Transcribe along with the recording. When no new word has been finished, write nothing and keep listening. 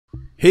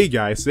Hey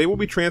guys, today we'll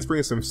be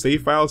transferring some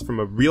save files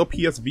from a real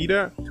PS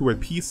Vita to a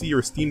PC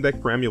or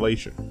SteamDeck for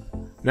emulation.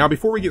 Now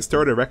before we get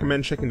started, I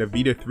recommend checking the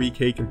Vita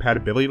 3K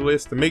compatibility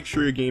list to make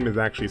sure your game is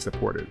actually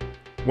supported.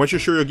 Once you're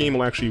sure your game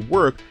will actually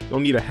work, you'll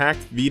need a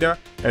hacked Vita.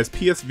 As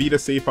PS Vita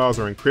save files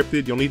are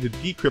encrypted, you'll need to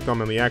decrypt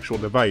them on the actual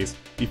device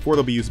before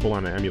they'll be usable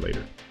on an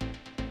emulator.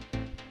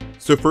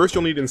 So first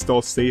you'll need to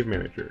install Save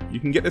Manager. You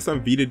can get this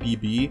on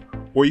VitaDB,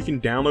 or you can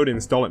download and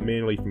install it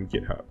manually from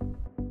GitHub.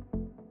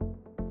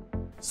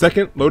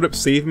 Second, load up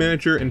Save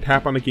Manager and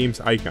tap on the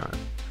game's icon.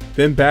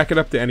 Then back it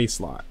up to any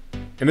slot.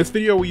 In this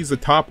video we'll use the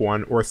top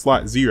one, or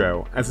slot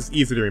 0, as it's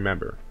easy to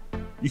remember.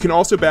 You can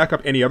also back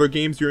up any other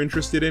games you're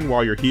interested in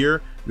while you're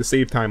here to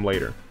save time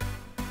later.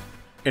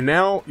 And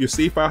now, your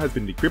save file has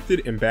been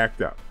decrypted and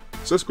backed up.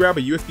 So let's grab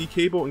a USB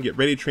cable and get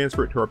ready to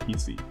transfer it to our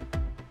PC.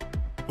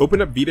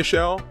 Open up Vita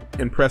Shell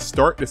and press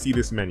Start to see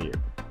this menu.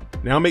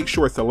 Now make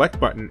sure Select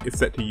button is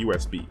set to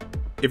USB.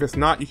 If it's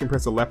not, you can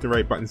press the left and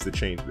right buttons to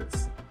change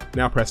this.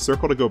 Now press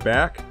circle to go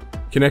back,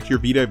 connect your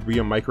Vita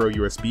via micro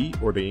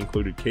USB or the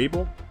included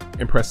cable,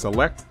 and press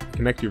select to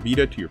connect your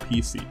Vita to your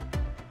PC.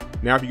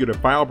 Now if you go to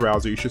File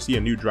Browser, you should see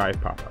a new drive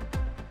pop up.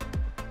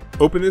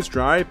 Open this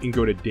drive and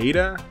go to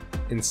Data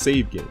and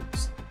Save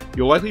Games.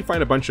 You'll likely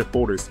find a bunch of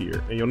folders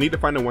here, and you'll need to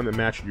find the one that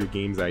matches your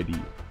game's ID.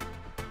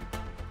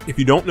 If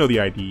you don't know the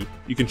ID,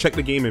 you can check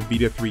the game in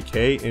Vita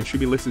 3K and it should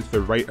be listed to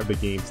the right of the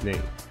game's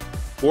name.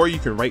 Or you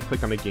can right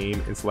click on the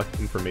game and select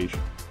Information.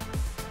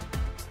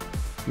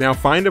 Now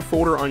find a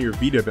folder on your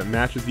Vita that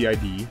matches the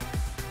ID,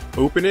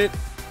 open it,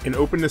 and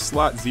open the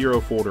slot 0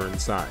 folder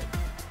inside.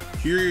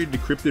 Here are your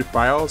decrypted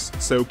files,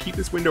 so keep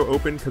this window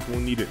open because we'll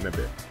need it in a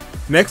bit.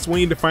 Next we'll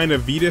need to find a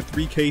Vita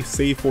 3K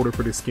save folder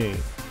for this game.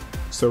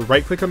 So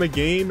right click on the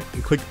game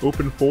and click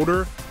Open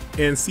Folder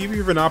and see if you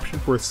have an option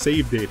for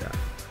save data.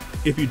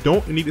 If you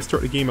don't, you need to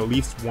start the game at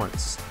least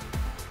once.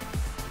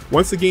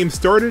 Once the game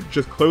started,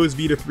 just close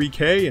Vita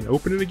 3K and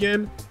open it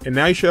again, and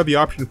now you should have the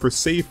option for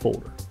save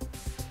folder.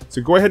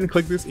 So go ahead and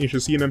click this and you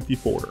should see an empty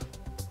folder.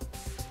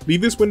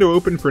 Leave this window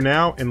open for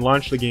now and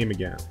launch the game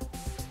again.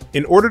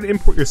 In order to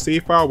import your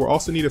save file, we'll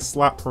also need a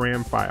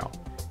SlotParam file.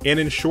 And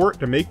in short,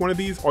 to make one of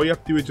these, all you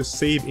have to do is just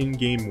save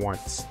in-game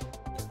once.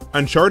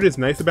 Uncharted is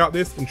nice about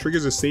this and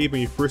triggers a save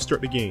when you first start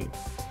the game.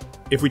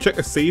 If we check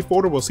the save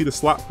folder, we'll see the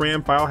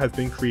SlotParam file has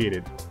been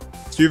created.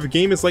 So if the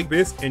game is like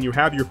this and you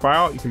have your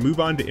file, you can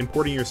move on to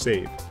importing your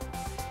save.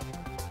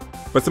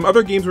 But some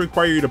other games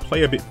require you to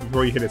play a bit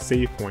before you hit a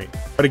save point.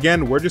 But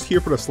again, we're just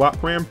here for the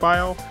SlotParam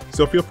file,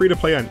 so feel free to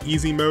play on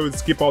easy mode,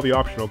 skip all the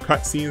optional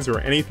cutscenes or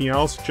anything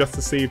else just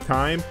to save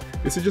time.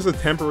 This is just a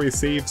temporary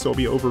save, so it'll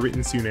be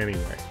overwritten soon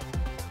anyway.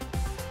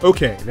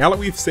 Okay, now that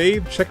we've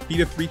saved, check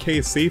Vita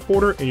 3K's save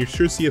folder and you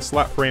should see a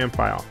SlotParam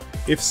file.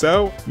 If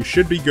so, you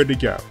should be good to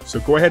go, so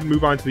go ahead and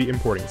move on to the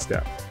importing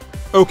step.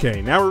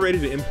 Okay, now we're ready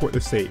to import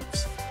the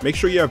saves. Make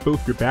sure you have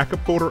both your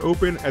backup folder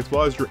open as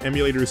well as your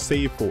emulator's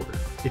save folder.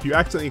 If you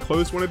accidentally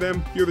close one of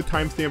them, here are the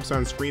timestamps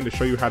on screen to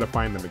show you how to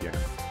find them again.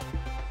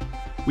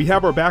 We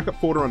have our backup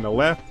folder on the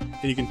left,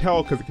 and you can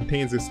tell because it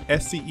contains this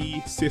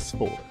SCE sys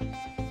folder.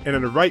 And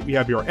on the right we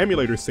have your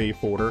emulator save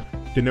folder,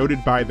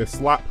 denoted by the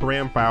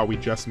SlotParam file we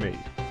just made.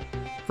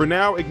 For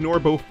now, ignore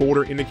both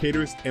folder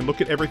indicators and look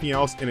at everything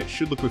else and it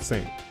should look the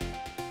same.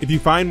 If you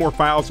find more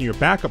files in your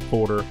backup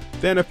folder,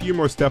 then a few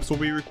more steps will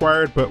be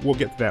required, but we'll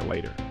get to that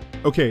later.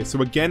 Okay,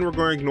 so again we're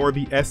going to ignore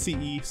the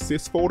SCE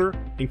sys folder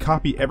and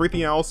copy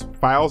everything else,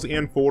 files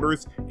and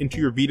folders, into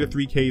your Vita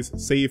 3K's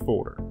save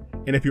folder.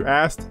 And if you're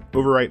asked,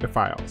 overwrite the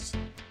files.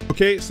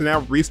 Okay, so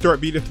now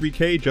restart Vita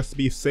 3K just to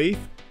be safe,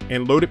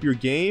 and load up your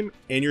game,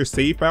 and your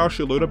save file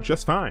should load up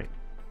just fine.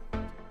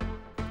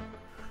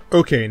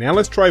 Okay, now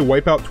let's try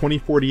Wipeout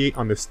 2048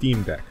 on the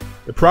SteamDeck.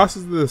 The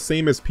process is the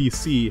same as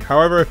PC,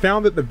 however I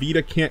found that the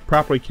Vita can't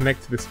properly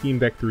connect to the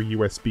SteamDeck through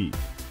USB.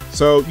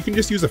 So you can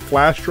just use a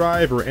flash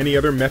drive or any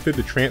other method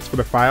to transfer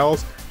the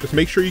files. Just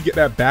make sure you get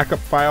that backup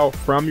file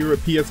from your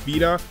PS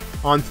Vita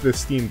onto the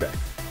SteamDeck.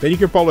 Then you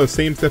can follow the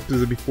same steps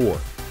as before.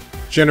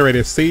 Generate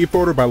a save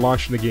folder by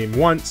launching the game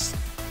once,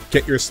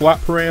 get your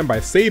SlotParam by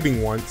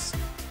saving once,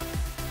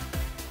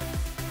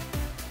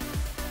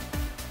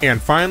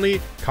 and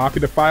finally, copy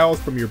the files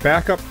from your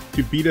backup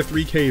to Vita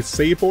 3K's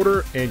save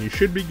folder and you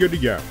should be good to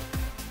go.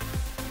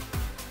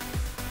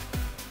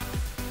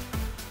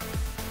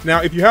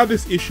 Now if you have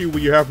this issue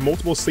where you have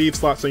multiple save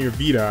slots on your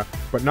Vita,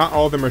 but not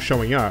all of them are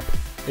showing up,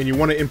 and you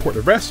want to import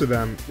the rest of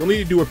them, you'll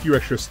need to do a few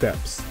extra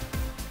steps.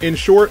 In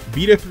short,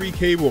 Vita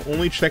 3K will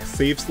only check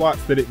save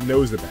slots that it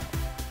knows about.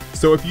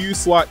 So if you use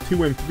slot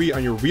 2 and 3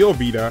 on your real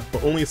Vita,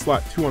 but only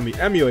slot 2 on the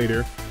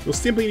emulator, you'll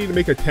simply need to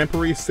make a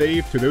temporary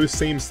save to those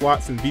same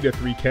slots in Vita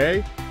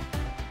 3K.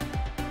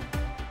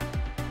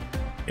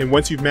 And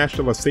once you've matched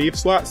all the save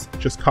slots,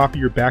 just copy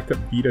your backup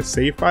Vita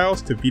save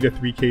files to Vita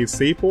 3K's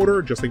save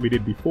folder, just like we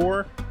did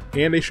before,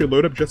 and they should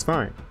load up just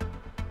fine.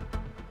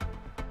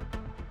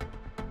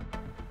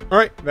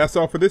 Alright, that's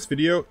all for this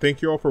video.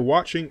 Thank you all for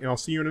watching, and I'll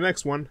see you in the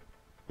next one.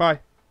 Bye.